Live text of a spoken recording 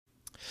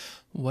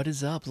What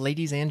is up,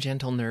 ladies and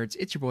gentle nerds?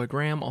 It's your boy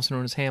Graham, also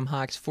known as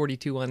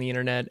HamHawks42 on the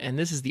internet, and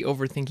this is the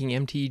Overthinking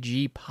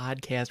MTG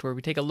podcast, where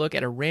we take a look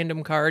at a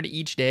random card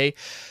each day,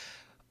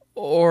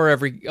 or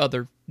every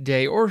other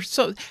day, or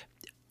so,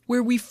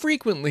 where we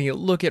frequently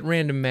look at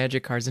random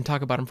Magic cards and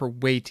talk about them for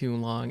way too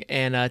long.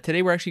 And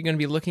today we're actually going to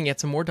be looking at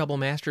some more Double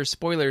Masters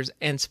spoilers,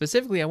 and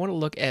specifically I want to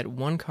look at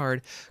one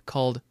card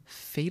called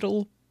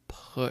Fatal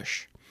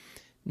Push.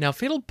 Now,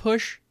 Fatal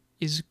Push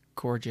is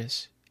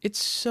gorgeous.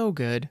 It's so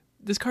good.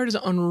 This card is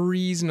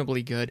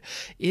unreasonably good.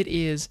 It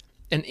is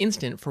an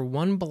instant for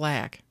 1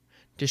 black.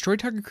 Destroy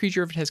target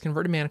creature if it has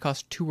converted mana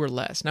cost 2 or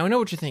less. Now, I know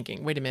what you're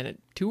thinking. Wait a minute.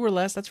 2 or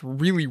less? That's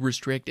really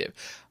restrictive.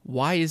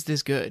 Why is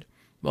this good?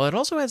 Well, it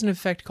also has an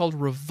effect called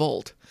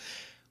Revolt,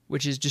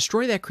 which is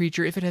destroy that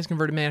creature if it has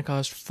converted mana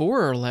cost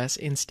 4 or less.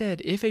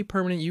 Instead, if a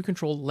permanent you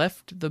control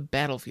left the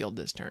battlefield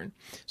this turn.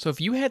 So if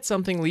you had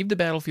something leave the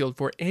battlefield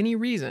for any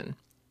reason,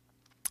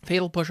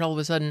 Fatal Push all of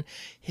a sudden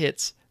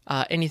hits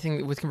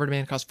anything with converted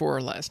mana cost 4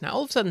 or less. Now,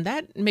 all of a sudden,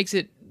 that makes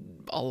it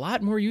a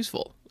lot more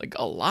useful. Like,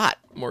 a lot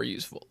more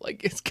useful.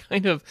 Like, it's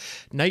kind of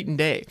night and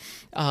day.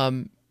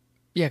 Yeah,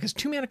 because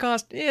 2 mana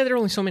cost, there are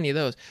only so many of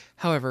those.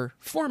 However,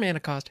 4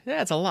 mana cost,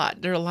 that's a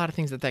lot. There are a lot of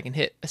things that can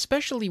hit,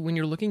 especially when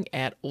you're looking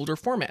at older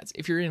formats.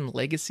 If you're in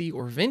Legacy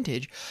or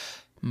Vintage,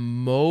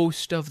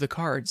 most of the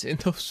cards in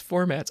those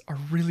formats are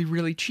really,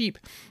 really cheap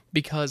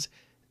because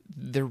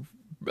they're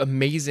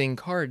amazing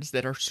cards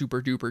that are super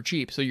duper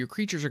cheap. So your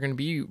creatures are going to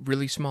be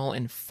really small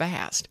and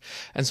fast.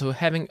 And so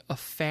having a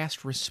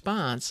fast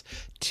response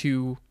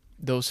to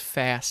those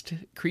fast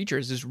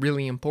creatures is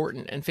really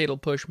important. And Fatal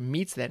Push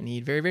meets that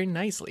need very, very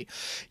nicely.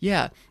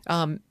 Yeah.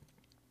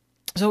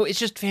 So it's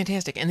just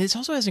fantastic. And this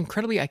also has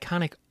incredibly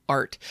iconic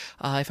art.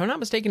 If I'm not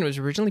mistaken, it was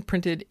originally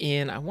printed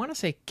in, I want to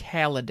say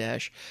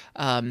Kaladesh.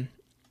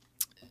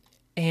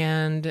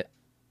 And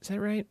is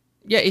that right?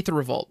 Yeah, Aether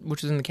Revolt,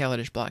 which is in the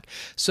Kaladesh block.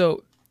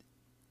 So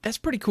that's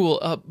pretty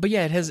cool. But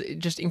yeah, it has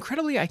just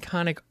incredibly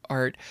iconic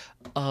art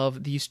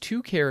of these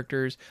two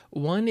characters.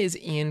 One is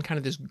in kind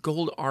of this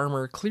gold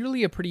armor,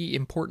 clearly a pretty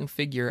important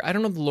figure. I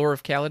don't know the lore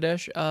of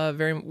Kaladesh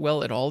very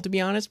well at all, to be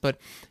honest, but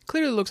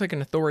clearly looks like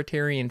an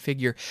authoritarian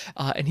figure.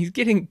 And he's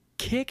getting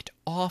kicked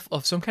off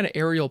of some kind of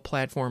aerial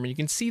platform, and you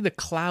can see the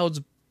clouds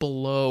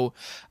below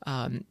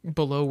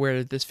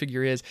where this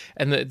figure is.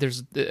 And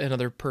there's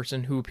another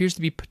person who appears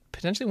to be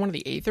potentially one of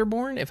the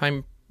Aetherborn, if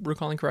I'm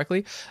recalling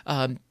correctly.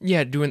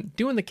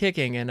 Doing the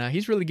kicking, and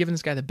he's really giving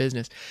this guy the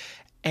business,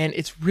 and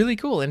it's really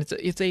cool. And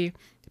it's a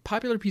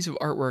popular piece of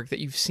artwork that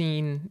you've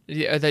seen,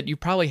 that you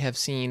probably have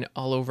seen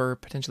all over,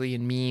 potentially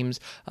in memes.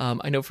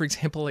 I know, for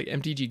example, like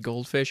MTG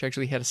Goldfish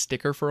actually had a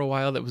sticker for a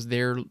while that was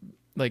their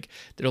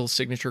little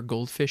signature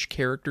Goldfish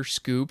character,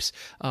 Scoops,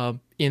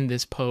 in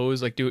this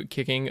pose, like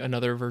kicking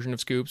another version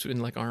of Scoops in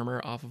like armor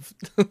off of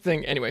the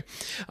thing. Anyway,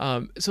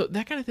 so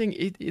that kind of thing,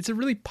 it's a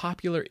really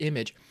popular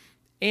image,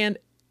 and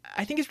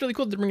I think it's really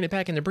cool that they're bringing it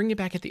back, and they're bringing it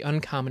back at the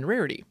uncommon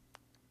rarity,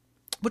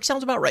 which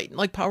sounds about right.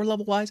 Like, power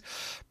level wise,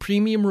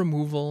 premium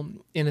removal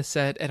in a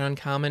set at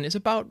uncommon is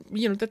about,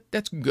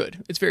 that's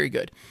good. It's very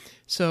good.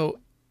 So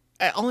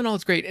all in all,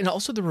 it's great. And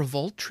also the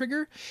Revolt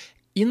trigger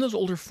in those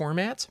older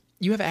formats,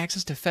 you have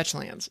access to fetch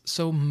lands.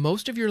 So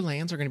most of your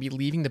lands are going to be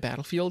leaving the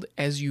battlefield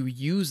as you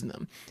use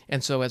them.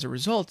 And so as a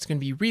result, it's going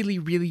to be really,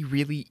 really,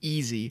 really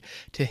easy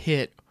to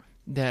hit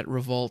that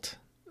Revolt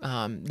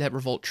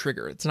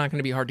trigger. It's not going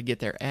to be hard to get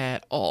there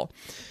at all.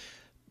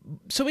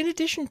 So in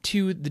addition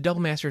to the Double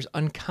Masters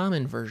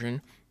uncommon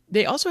version,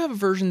 they also have a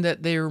version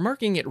that they're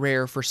marking it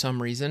rare for some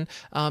reason,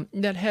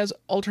 that has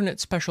alternate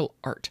special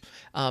art.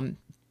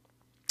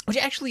 Which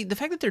actually, the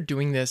fact that they're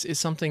doing this is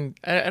something,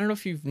 I don't know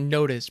if you've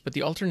noticed, but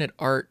the alternate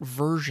art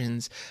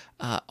versions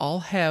all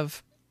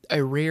have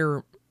a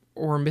rare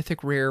or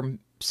mythic rare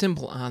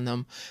symbol on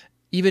them,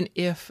 even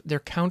if their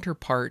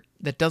counterpart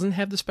that doesn't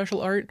have the special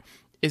art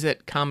is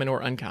it common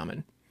or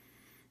uncommon.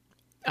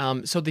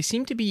 So they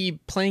seem to be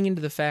playing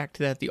into the fact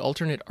that the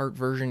alternate art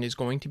version is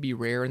going to be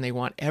rare, and they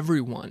want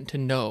everyone to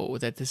know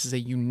that this is a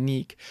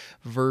unique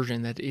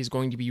version that is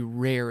going to be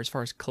rare as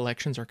far as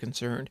collections are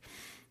concerned.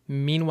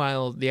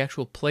 Meanwhile, the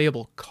actual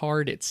playable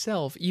card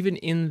itself, even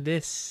in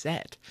this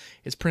set,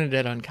 is printed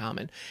at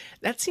uncommon.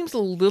 That seems a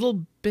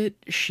little bit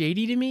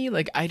shady to me.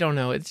 Like, I don't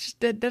know. It's just,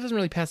 that doesn't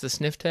really pass the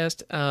sniff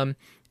test.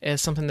 As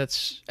something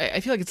that's, I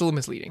feel like it's a little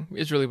misleading,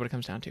 is really what it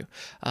comes down to.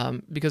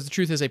 Because the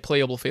truth is, a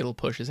playable Fatal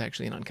Push is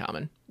actually an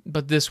uncommon,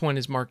 but this one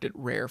is marked at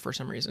rare for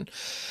some reason.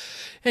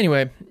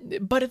 Anyway,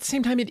 but at the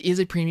same time, it is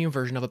a premium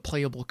version of a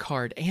playable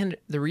card, and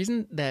the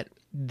reason that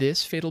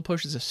this Fatal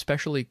Push is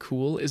especially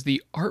cool is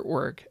the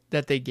artwork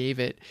that they gave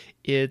it.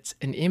 It's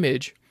an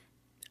image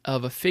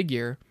of a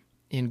figure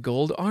in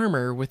gold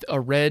armor with a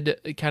red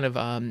kind of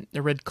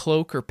a red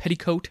cloak or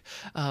petticoat,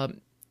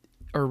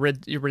 or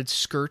red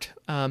skirt,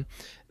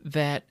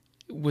 that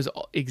was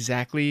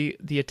exactly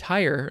the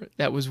attire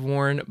that was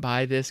worn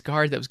by this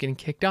guard that was getting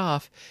kicked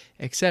off,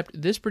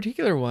 except this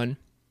particular one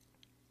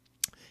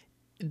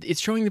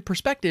it's showing the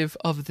perspective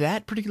of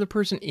that particular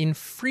person in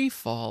free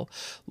fall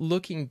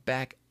looking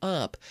back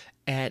up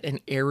at an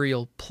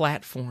aerial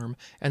platform,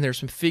 and there's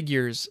some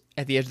figures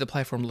at the edge of the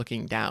platform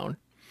looking down.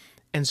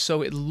 And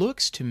so it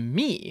looks to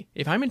me,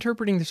 if I'm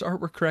interpreting this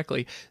artwork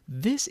correctly,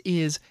 this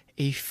is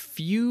a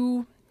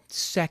few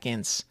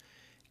seconds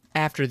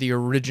after the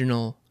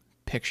original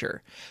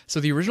picture. So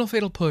the original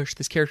Fatal Push,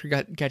 this character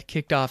got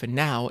kicked off, and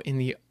now in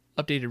the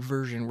updated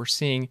version, we're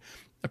seeing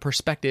a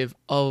perspective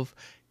of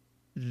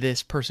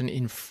this person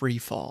in free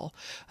fall,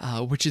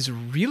 which is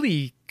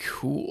really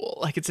cool.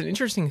 Like, it's an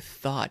interesting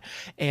thought.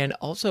 And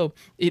also,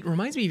 it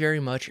reminds me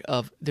very much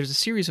of, there's a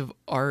series of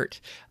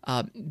art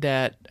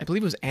that I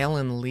believe was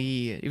Alan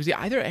Lee. It was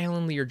either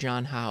Alan Lee or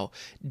John Howe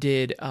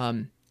did,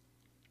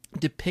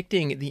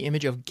 depicting the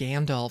image of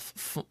Gandalf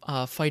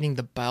fighting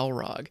the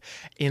Balrog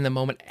in the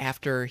moment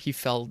after he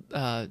fell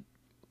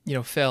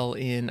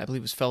in, I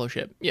believe it was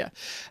Fellowship. Yeah.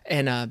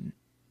 And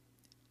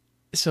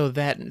so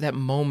that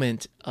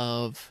moment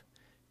of,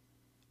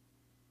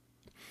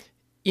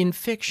 in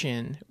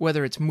fiction,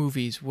 whether it's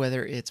movies,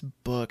 whether it's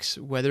books,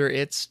 whether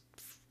it's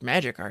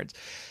magic cards,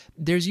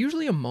 there's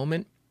usually a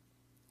moment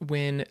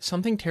when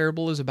something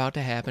terrible is about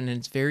to happen and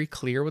it's very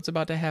clear what's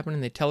about to happen,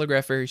 and they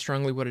telegraph very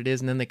strongly what it is,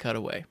 and then they cut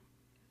away.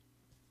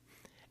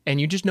 And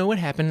you just know what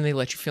happened, and they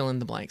let you fill in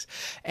the blanks.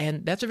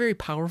 And that's a very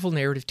powerful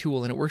narrative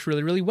tool, and it works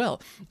really, really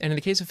well. And in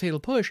the case of Fatal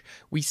Push,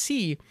 we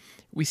see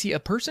a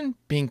person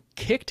being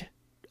kicked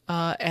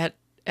at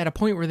a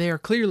point where they are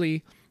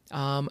clearly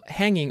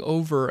hanging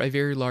over a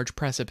very large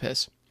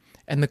precipice.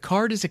 And the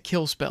card is a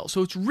kill spell,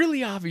 so it's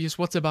really obvious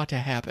what's about to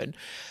happen.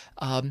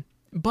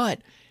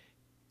 But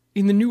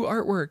in the new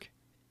artwork,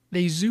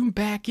 they zoom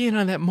back in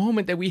on that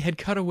moment that we had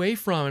cut away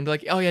from and be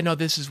like, oh yeah, no,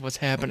 this is what's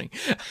happening.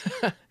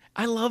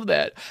 I love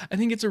that. I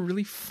think it's a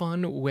really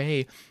fun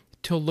way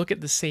to look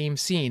at the same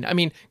scene. I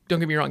mean,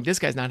 don't get me wrong, this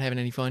guy's not having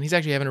any fun. He's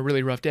actually having a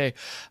really rough day.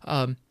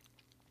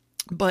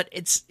 But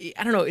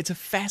I don't know, it's a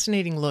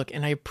fascinating look,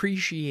 and I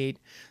appreciate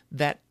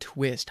that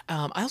twist.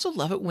 I also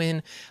love it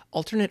when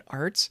alternate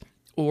arts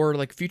or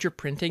like future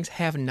printings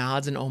have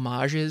nods and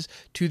homages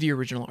to the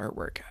original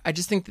artwork. I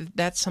just think that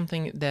that's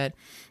something that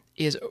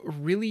is a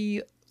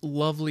really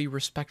lovely,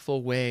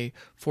 respectful way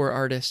for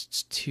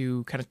artists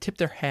to kind of tip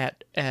their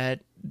hat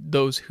at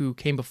those who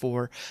came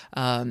before,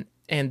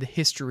 and the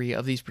history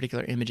of these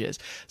particular images.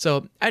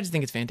 So I just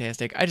think it's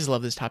fantastic. I just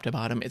love this top to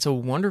bottom. It's a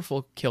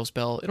wonderful kill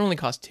spell. It only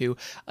costs 2.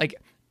 Like,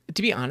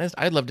 to be honest,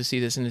 I'd love to see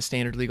this in a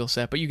standard legal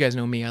set, but you guys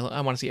know me. I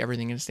want to see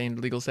everything in a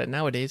standard legal set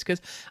nowadays because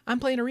I'm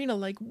playing Arena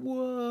like,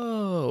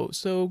 whoa.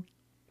 So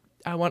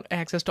I want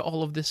access to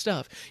all of this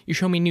stuff. You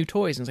show me new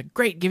toys, and it's like,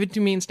 great, give it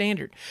to me in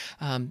standard,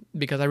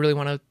 because I really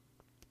want to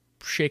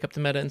shake up the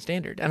meta in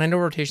standard. And I know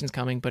rotation's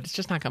coming, but it's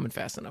just not coming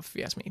fast enough, if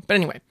you ask me. But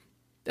anyway,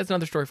 that's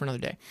another story for another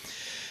day.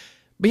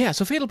 But yeah,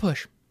 so Fatal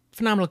Push,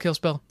 phenomenal kill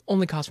spell,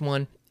 only costs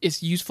 1.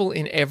 It's useful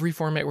in every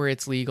format where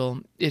it's legal.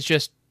 It's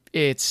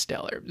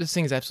stellar. This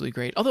thing is absolutely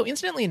great. Although,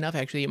 incidentally enough,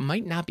 actually, it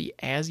might not be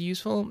as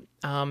useful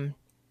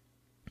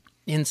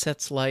in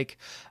sets like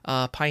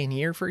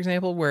Pioneer, for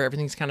example, where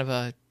everything's kind of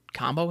a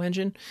combo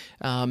engine.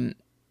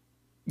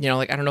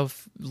 Like, I don't know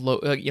if,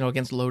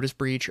 against Lotus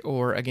Breach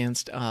or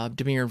against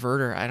Dimir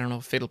Inverter, I don't know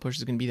if Fatal Push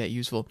is going to be that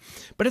useful.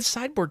 But it's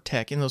sideboard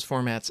tech in those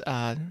formats.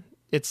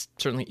 It's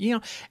certainly,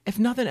 if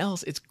nothing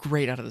else, it's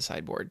great out of the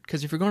sideboard.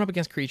 Because if you're going up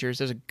against creatures,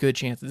 there's a good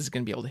chance that this is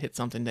going to be able to hit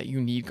something that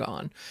you need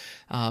gone.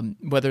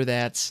 Whether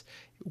that's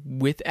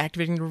with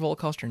activating the revolt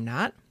cost or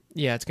not,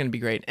 yeah, it's going to be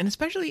great. And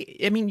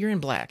especially, I mean, you're in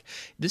black.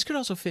 This could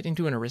also fit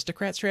into an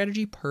aristocrat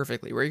strategy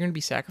perfectly, where you're going to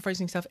be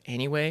sacrificing stuff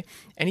anyway.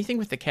 Anything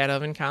with the Cat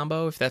Oven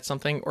combo, if that's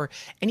something, or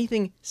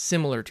anything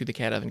similar to the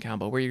Cat Oven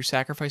combo, where you're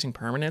sacrificing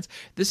permanents,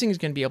 this thing is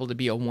going to be able to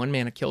be a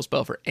 1-mana kill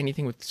spell for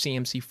anything with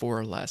CMC 4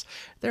 or less.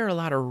 There are a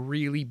lot of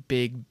really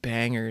big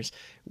bangers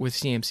with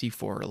CMC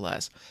 4 or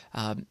less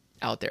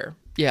out there.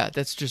 Yeah,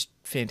 that's just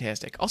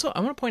fantastic. Also,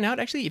 I want to point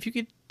out, actually, if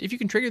you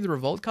can trigger the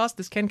revolt cost,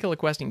 this can kill a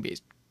questing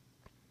beast.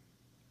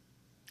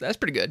 That's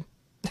pretty good.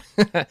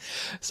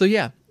 So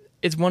yeah,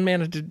 it's 1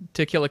 mana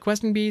to kill a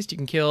questing beast. You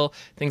can kill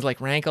things like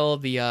Rankle,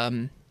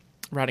 the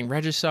Rotting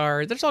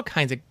Regisar. There's all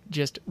kinds of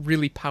just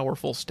really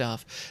powerful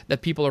stuff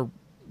that people are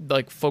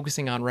like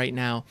focusing on right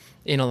now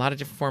in a lot of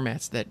different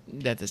formats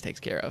that this takes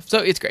care of. So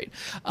it's great.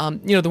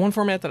 The one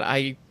format that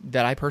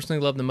I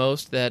personally love the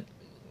most that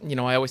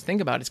I always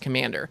think about is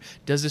Commander.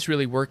 Does this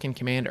really work in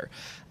Commander?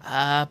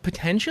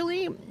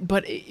 Potentially,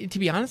 but to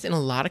be honest, in a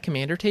lot of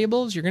Commander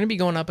tables, you're going to be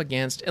going up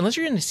against, unless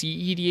you're in a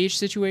CEDH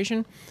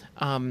situation,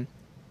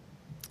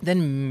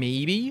 then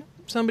maybe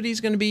somebody's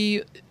going to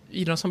be,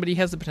 somebody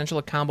has the potential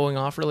of comboing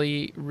off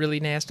really, really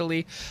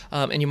nastily,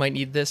 and you might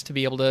need this to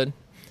be able to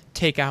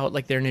take out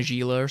like their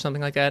Najila or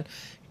something like that.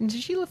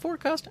 Najila 4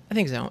 cost? I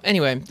think so.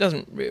 Anyway,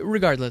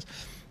 regardless,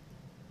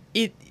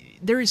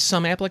 there is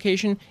some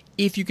application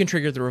if you can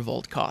trigger the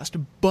revolt cost,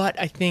 but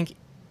I think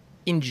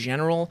in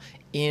general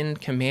in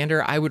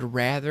Commander I would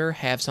rather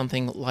have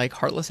something like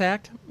Heartless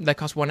Act that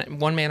costs one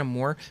mana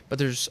more, but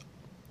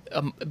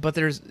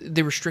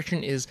the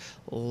restriction is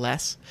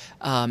less.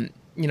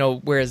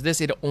 Whereas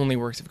this, it only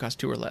works if it costs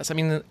 2 or less. I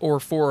mean, or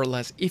 4 or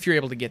less if you're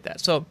able to get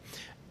that. So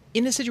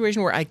in a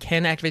situation where I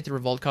can activate the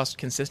Revolt cost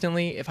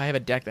consistently, if I have a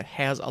deck that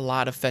has a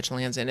lot of fetch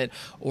lands in it,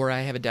 or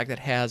I have a deck that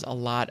has a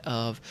lot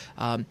of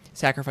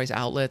sacrifice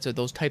outlets or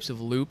those types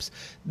of loops,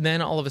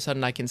 then all of a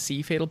sudden I can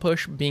see Fatal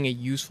Push being a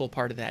useful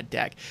part of that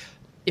deck.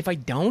 If I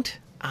don't,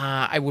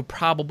 I would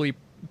probably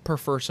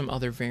prefer some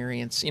other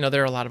variants.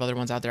 There are a lot of other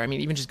ones out there. I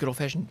mean, even just good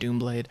old-fashioned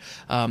Doomblade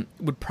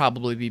would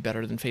probably be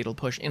better than Fatal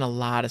Push in a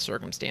lot of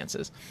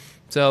circumstances.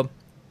 So,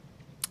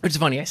 which is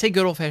funny. I say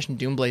good old-fashioned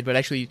Doomblade, but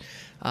actually,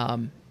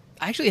 I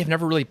have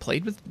never really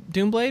played with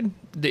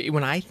Doomblade.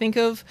 When I think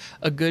of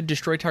a good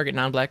destroy target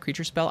non-black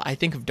creature spell, I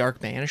think of Dark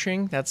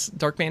Banishing. That's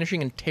Dark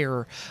Banishing and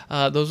Terror.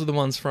 Those are the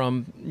ones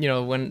from,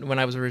 when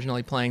I was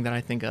originally playing that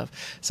I think of.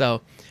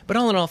 So, but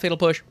all in all, Fatal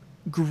Push,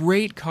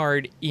 great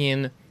card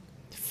in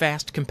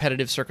fast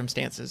competitive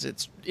circumstances.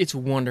 It's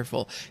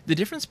wonderful. The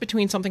difference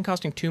between something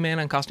costing 2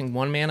 mana and costing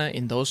 1 mana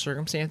in those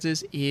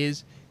circumstances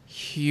is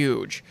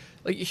huge.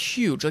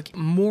 Like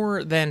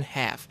more than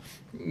half.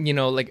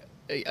 Like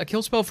a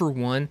kill spell for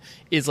 1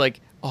 is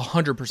like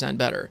 100%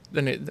 better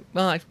than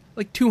like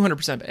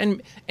 200%.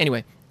 And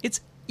anyway,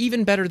 it's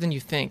even better than you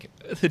think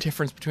the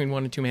difference between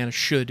 1 and 2 mana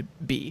should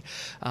be.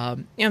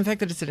 And the fact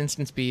that it's at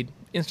instant speed,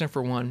 instant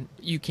for 1,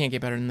 you can't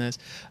get better than this.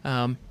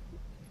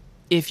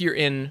 If you're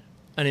in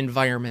an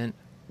environment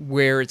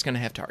where it's going to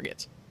have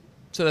targets.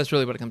 So that's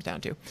really what it comes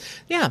down to.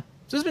 Yeah, so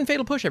this has been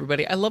Fatal Push,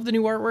 everybody. I love the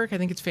new artwork. I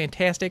think it's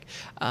fantastic.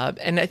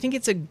 And I think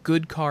it's a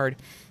good card.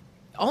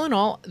 All in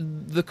all,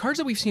 the cards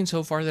that we've seen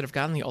so far that have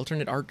gotten the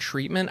alternate art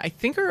treatment, I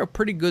think are a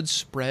pretty good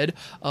spread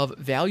of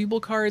valuable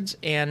cards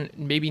and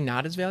maybe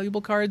not as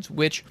valuable cards,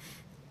 which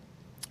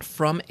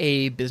from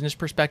a business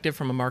perspective,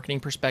 from a marketing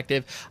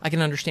perspective, I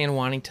can understand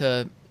wanting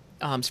to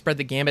spread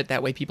the gambit.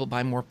 That way people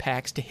buy more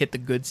packs to hit the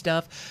good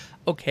stuff.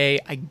 Okay,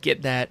 I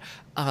get that.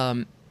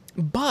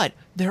 But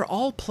they're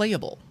all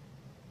playable.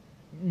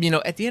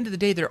 At the end of the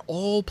day, they're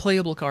all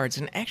playable cards.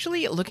 And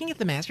actually, looking at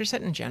the Master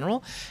Set in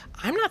general,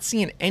 I'm not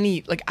seeing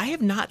any... I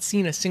have not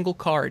seen a single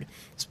card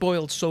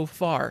spoiled so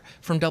far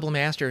from Double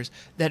Masters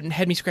that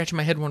had me scratching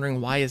my head wondering,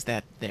 why is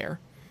that there?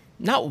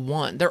 Not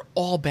one. They're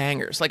all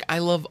bangers. I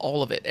love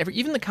all of it.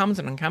 Even the commons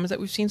and uncommons that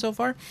we've seen so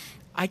far,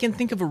 I can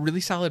think of a really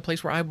solid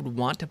place where I would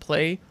want to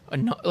play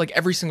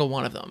every single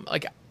one of them.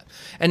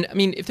 And I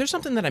mean, if there's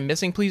something that I'm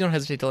missing, please don't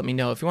hesitate to let me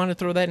know. If you want to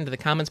throw that into the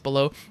comments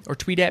below or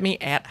tweet at me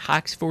at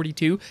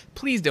Hawks42,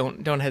 please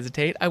don't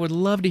hesitate. I would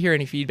love to hear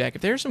any feedback.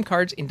 If there are some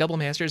cards in Double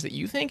Masters that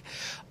you think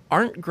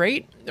aren't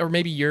great, or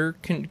maybe you're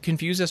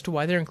confused as to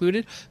why they're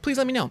included, please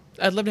let me know.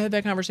 I'd love to have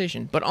that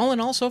conversation. But all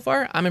in all, so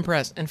far, I'm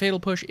impressed, and Fatal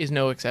Push is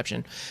no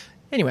exception.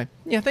 Anyway,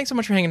 yeah, thanks so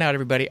much for hanging out,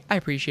 everybody. I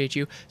appreciate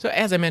you. So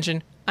as I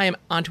mentioned, I am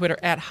on Twitter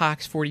at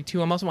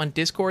Hawks42. I'm also on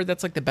Discord.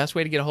 That's the best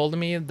way to get a hold of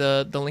me.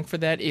 The link for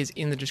that is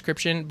in the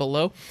description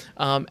below.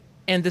 And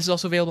this is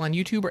also available on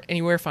YouTube or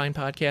anywhere fine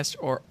podcasts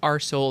are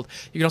sold.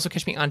 You can also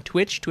catch me on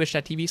Twitch,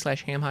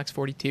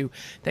 twitch.tv/hamhawks42.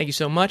 Thank you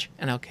so much,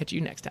 and I'll catch you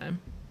next time.